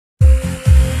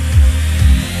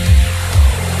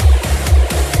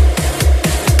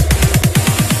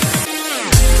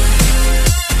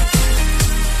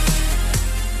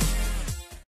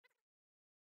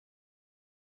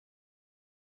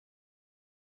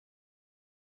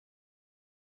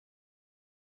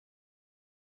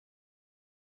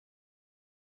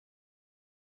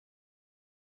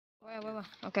Wait.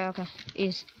 Okay.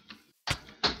 Easy.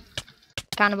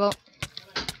 Cannibal.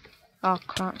 Oh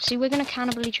crap. See, we're gonna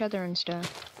cannibal each other and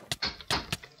stuff.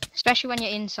 Especially when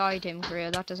you're inside him,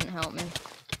 Korea. That doesn't help me.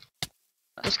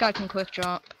 This guy can quick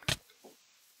drop.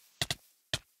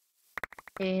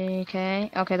 Okay,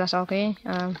 that's okay.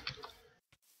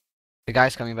 The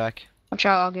guy's coming back. Watch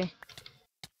out, Augie.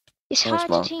 It's Nice hard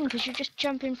one. to team because you just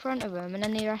jump in front of him and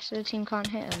then the rest of the team can't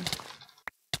hit him.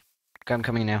 I'm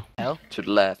coming now. To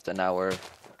the left, and now we're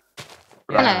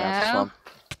Hello. running out of swamp.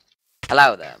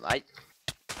 Hello there, mate.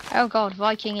 Oh god,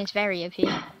 Viking is very OP.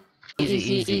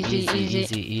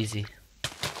 Easy.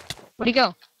 Where'd he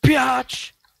go?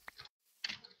 Biatch!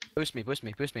 Boost me.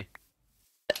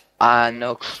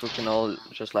 No, because we can all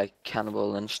just like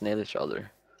cannibal and snail each other.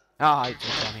 Ah, I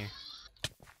jumped down here.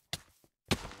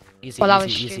 Easy, Well, that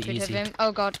was easy. stupid of him.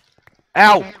 Oh god.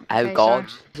 Ow! Okay, Oh okay, god,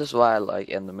 sorry. this is why I like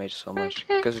End Mage so much,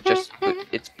 because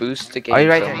it boosts the game Are you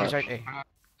right so there? much. He's right there.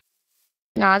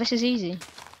 Nah, this is easy.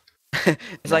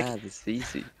 It's like, This is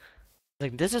easy.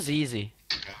 this is easy.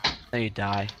 Then you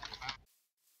die.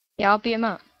 Yeah, I'll beat him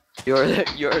up. You're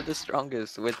the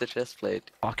strongest with the chest plate.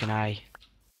 Fucking I.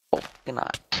 Fucking I.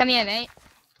 Come here, mate.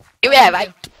 Yeah,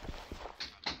 mate.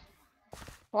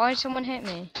 Why did someone hit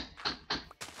me?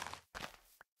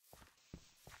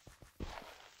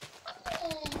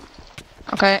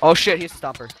 Okay. Oh shit, he's a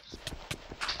stomper.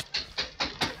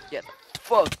 Get the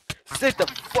fuck. Sit the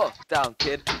fuck down,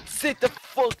 kid. Sit the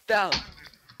fuck down.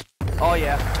 Oh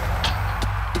yeah.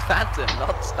 He's Phantom,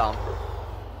 not Stomper.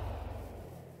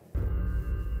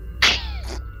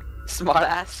 Smart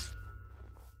ass.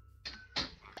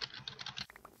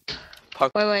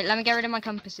 Wait, let me get rid of my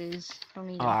compasses. Don't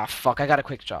need them. Ah, fuck, I got a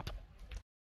quick drop.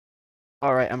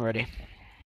 Alright, I'm ready.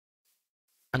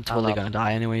 I'm totally gonna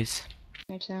die anyways.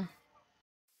 Me too.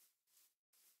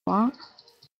 What?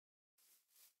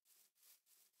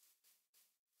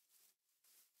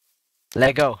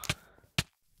 Let go.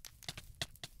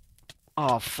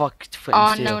 Oh fuck. Foot Oh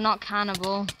and steel. no, not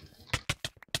cannibal.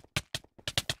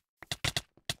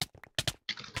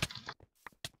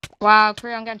 Wow,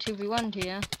 Priya, I'm getting 2v1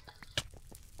 here.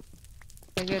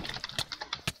 Very good.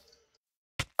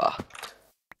 Oh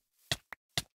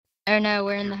no,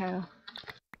 we're in the hole.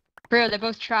 Priya, they're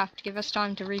both trapped. Give us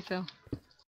time to refill.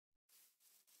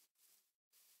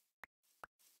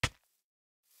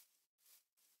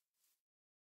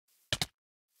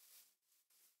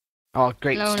 Oh,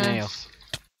 great Slowness. snail.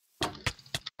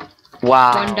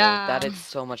 Wow, One down. that is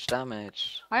so much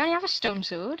damage. I only have a stone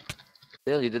sword.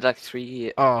 Still, you did like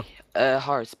 3 Oh,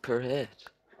 hearts per hit.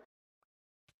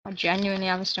 I genuinely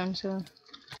have a stone sword.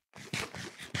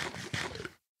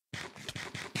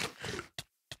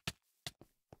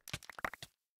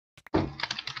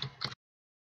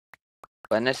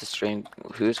 When is the stream?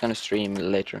 Who's gonna stream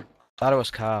later? thought it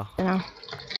was Kyle. You know.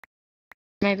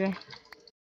 Maybe.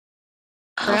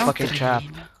 Fucking trap.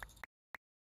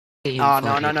 Oh,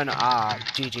 no. Ah,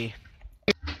 GG.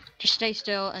 Just stay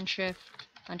still and shift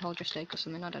and hold your stake or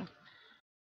something, I don't know.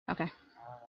 Okay.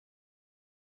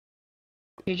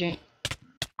 GG.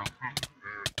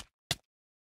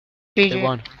 They GG.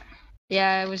 won.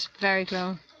 Yeah, it was very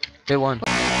close. They won.